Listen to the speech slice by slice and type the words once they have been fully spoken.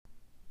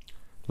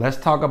Let's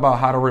talk about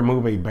how to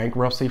remove a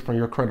bankruptcy from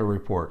your credit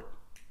report.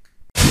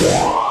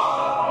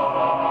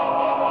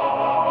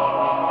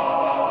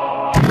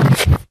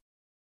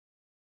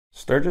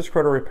 Sturgis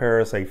Credit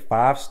Repair is a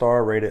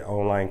 5-star rated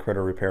online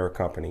credit repair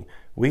company.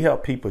 We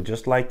help people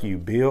just like you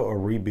build or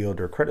rebuild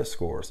their credit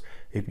scores.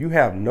 If you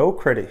have no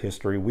credit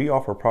history, we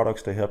offer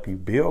products to help you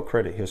build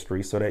credit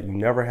history so that you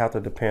never have to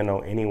depend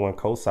on anyone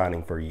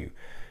co-signing for you.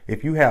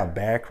 If you have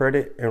bad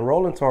credit,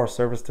 enroll into our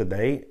service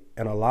today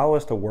and allow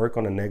us to work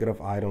on the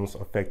negative items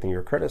affecting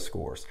your credit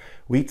scores.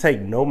 We take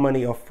no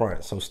money up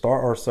front, so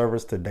start our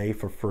service today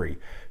for free.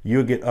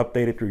 You'll get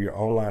updated through your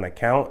online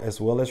account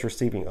as well as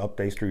receiving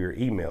updates through your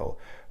email.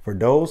 For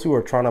those who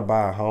are trying to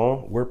buy a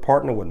home, we're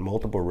partnered with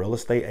multiple real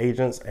estate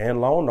agents and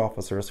loan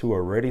officers who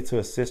are ready to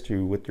assist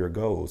you with your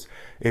goals.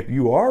 If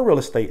you are a real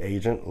estate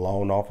agent,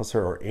 loan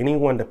officer, or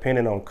anyone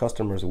dependent on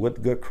customers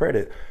with good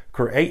credit,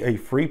 create a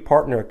free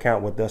partner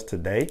account with us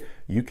today.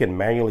 You can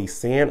manually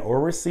send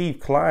or receive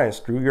clients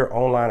through your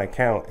online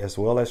account as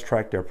well as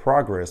track their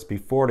progress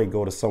before they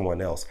go to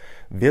someone else.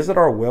 Visit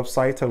our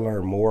website to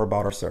learn more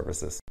about our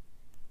services.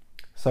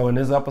 So in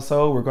this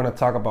episode, we're going to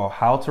talk about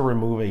how to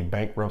remove a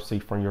bankruptcy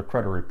from your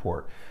credit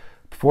report.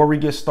 Before we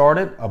get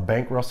started, a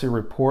bankruptcy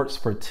reports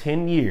for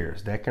 10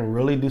 years. That can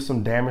really do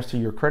some damage to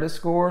your credit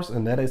scores,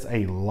 and that is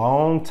a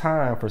long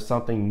time for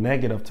something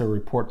negative to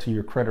report to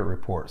your credit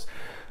reports.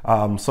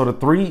 So the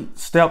 3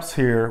 steps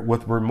here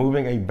with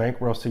removing a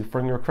bankruptcy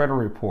from your credit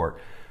report.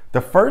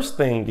 The first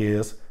thing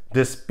is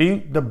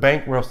dispute the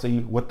bankruptcy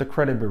with the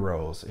credit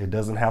bureaus. It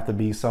doesn't have to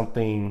be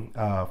something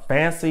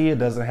fancy. It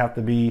doesn't have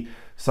to be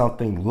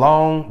something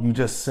long. You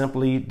just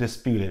simply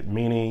dispute it,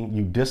 meaning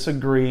you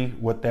disagree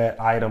with that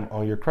item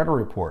on your credit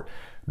report.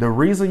 The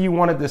reason you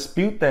want to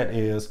dispute that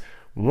is,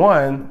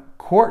 1,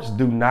 courts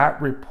do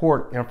not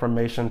report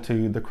information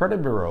to the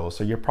credit bureau.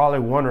 So you're probably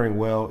wondering,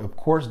 well, if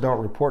courts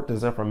don't report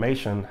this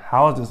information,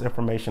 how is this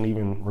information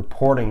even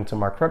reporting to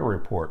my credit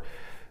report?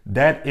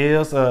 That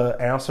is an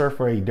answer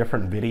for a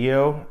different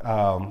video.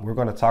 We're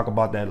going to talk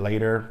about that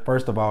later.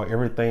 First of all,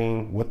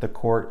 everything with the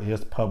court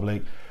is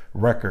public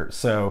record.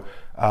 So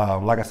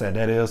like I said,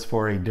 that is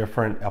for a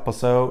different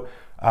episode.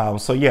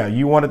 So yeah,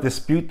 you want to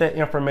dispute that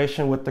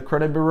information with the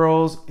credit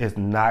bureaus. It's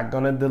not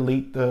going to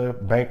delete the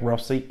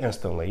bankruptcy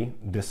instantly.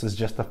 This is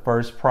just the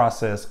first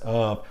process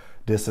of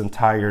this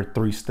entire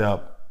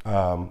 3-step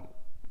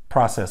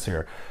process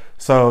here.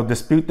 So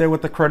dispute that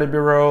with the credit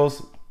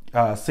bureaus.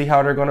 See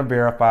how they're going to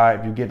verify.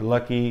 If you get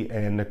lucky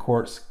and the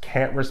courts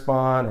can't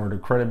respond, or the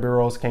credit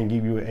bureaus can't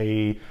give you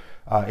a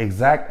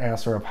exact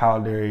answer of how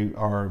they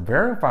are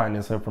verifying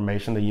this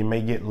information, then you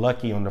may get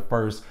lucky on the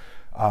first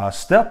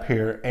step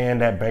here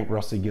and that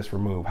bankruptcy gets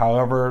removed.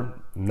 However,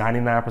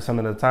 99%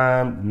 of the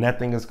time,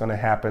 nothing is going to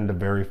happen the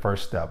very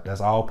first step.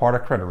 That's all part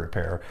of credit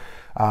repair.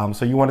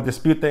 So you want to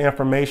dispute the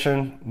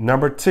information.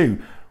 Number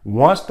 2,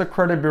 once the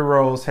credit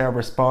bureaus have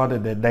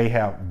responded that they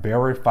have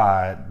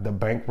verified the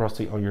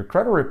bankruptcy on your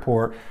credit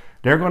report,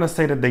 they're going to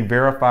say that they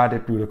verified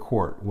it through the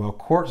court. Well,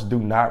 courts do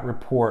not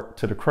report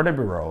to the credit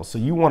bureaus. So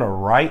you want to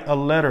write a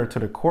letter to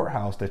the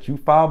courthouse that you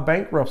filed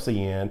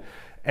bankruptcy in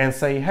and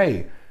say,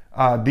 hey,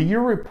 do you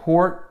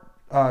report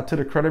to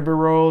the credit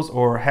bureaus,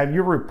 or have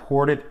you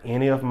reported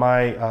any of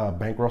my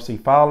bankruptcy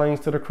filings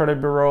to the credit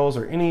bureaus,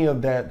 or any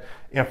of that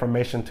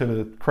information to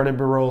the credit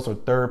bureaus or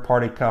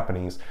third-party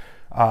companies?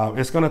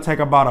 It's going to take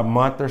about a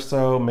month or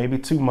so, maybe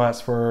 2 months,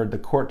 for the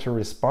court to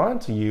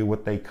respond to you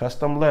with a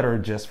custom letter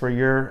just for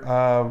your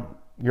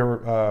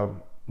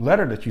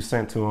letter that you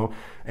sent to them.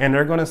 And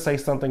they're going to say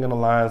something in the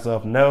lines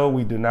of, no,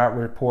 we do not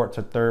report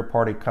to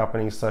third-party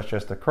companies such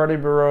as the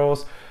credit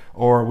bureaus,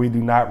 or we do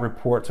not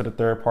report to the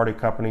third-party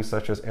companies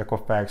such as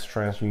Equifax,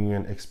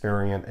 TransUnion,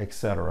 Experian,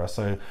 etc.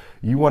 So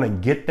you want to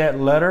get that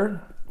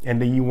letter,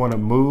 and then you want to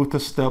move to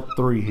step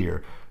 3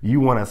 here. You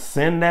want to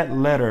send that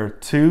letter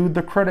to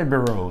the credit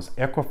bureaus,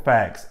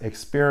 Equifax,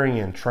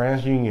 Experian,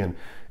 TransUnion,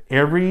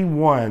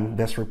 everyone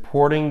that's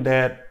reporting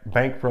that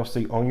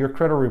bankruptcy on your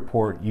credit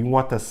report. You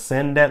want to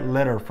send that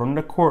letter from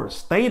the court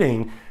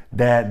stating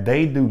that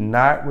they do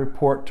not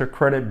report to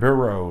credit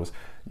bureaus.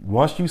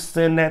 Once you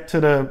send that to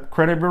the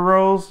credit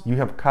bureaus, you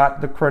have caught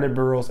the credit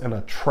bureaus in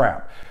a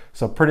trap.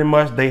 So pretty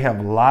much they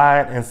have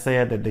lied and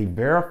said that they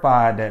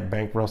verified that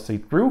bankruptcy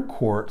through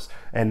courts,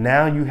 and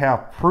now you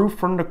have proof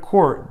from the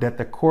court that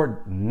the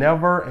court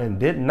never and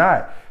did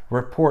not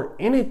report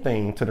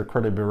anything to the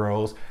credit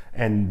bureaus,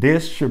 and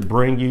this should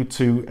bring you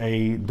to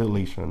a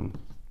deletion.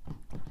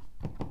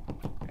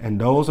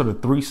 And those are the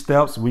 3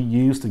 steps we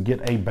use to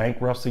get a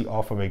bankruptcy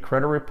off of a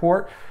credit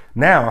report.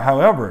 Now,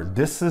 however,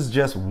 this is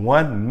just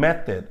one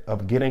method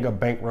of getting a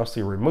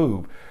bankruptcy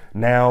removed.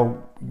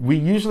 Now, we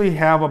usually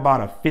have about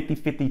a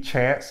 50-50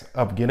 chance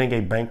of getting a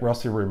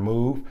bankruptcy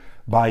removed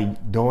by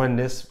doing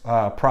this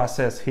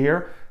process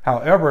here.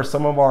 However,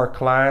 some of our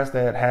clients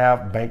that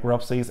have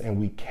bankruptcies and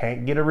we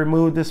can't get it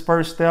removed this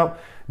first step,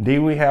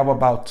 then we have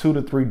about 2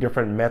 to 3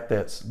 different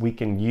methods we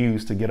can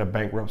use to get a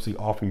bankruptcy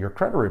off of your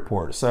credit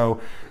report.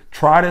 So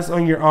Try this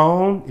on your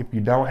own. If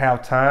you don't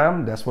have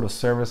time, that's what a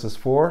service is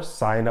for.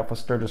 Sign up for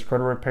Sturgis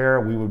Credit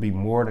Repair. We would be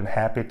more than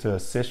happy to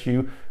assist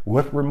you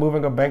with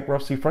removing a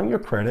bankruptcy from your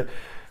credit.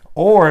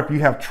 Or if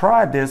you have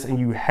tried this and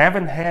you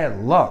haven't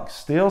had luck,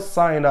 still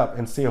sign up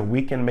and see if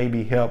we can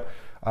maybe help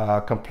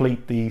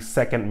complete the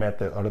second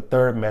method or the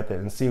third method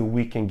and see if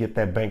we can get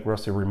that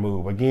bankruptcy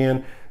removed.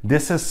 Again,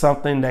 this is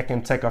something that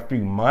can take a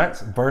few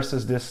months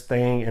versus this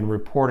thing and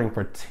reporting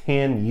for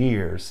 10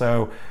 years.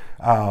 So,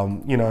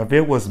 if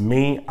it was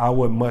me, I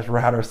would much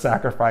rather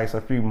sacrifice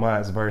a few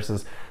months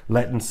versus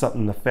letting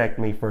something affect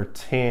me for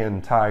 10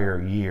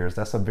 entire years.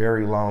 That's a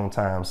very long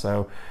time.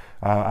 So,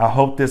 I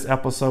hope this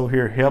episode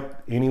here helped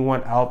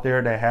anyone out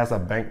there that has a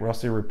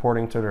bankruptcy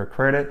reporting to their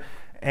credit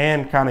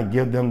and kind of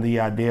give them the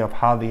idea of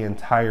how the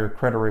entire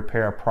credit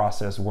repair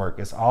process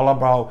works. It's all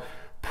about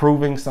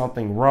proving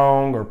something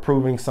wrong or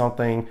proving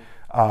something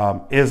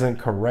isn't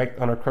correct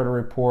on a credit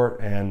report.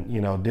 And,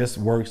 this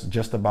works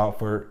just about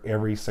for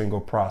every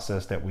single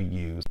process that we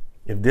use.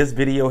 If this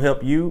video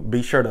helped you,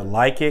 be sure to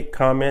like it,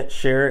 comment,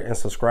 share it, and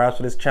subscribe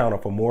to this channel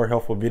for more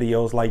helpful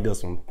videos like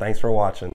this one. Thanks for watching.